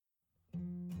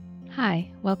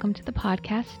Hi, welcome to the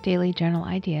podcast Daily Journal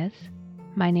Ideas.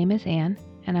 My name is Anne,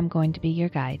 and I'm going to be your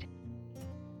guide.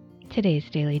 Today's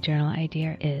Daily Journal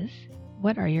idea is,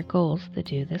 what are your goals to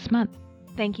do this month?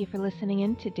 Thank you for listening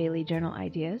in to Daily Journal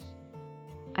Ideas.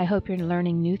 I hope you're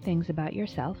learning new things about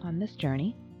yourself on this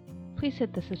journey. Please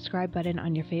hit the subscribe button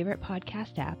on your favorite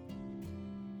podcast app.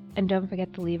 And don't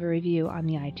forget to leave a review on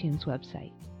the iTunes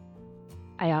website.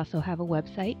 I also have a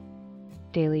website,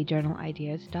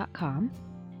 dailyjournalideas.com,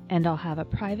 and I'll have a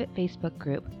private Facebook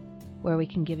group where we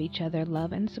can give each other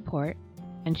love and support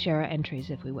and share our entries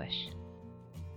if we wish.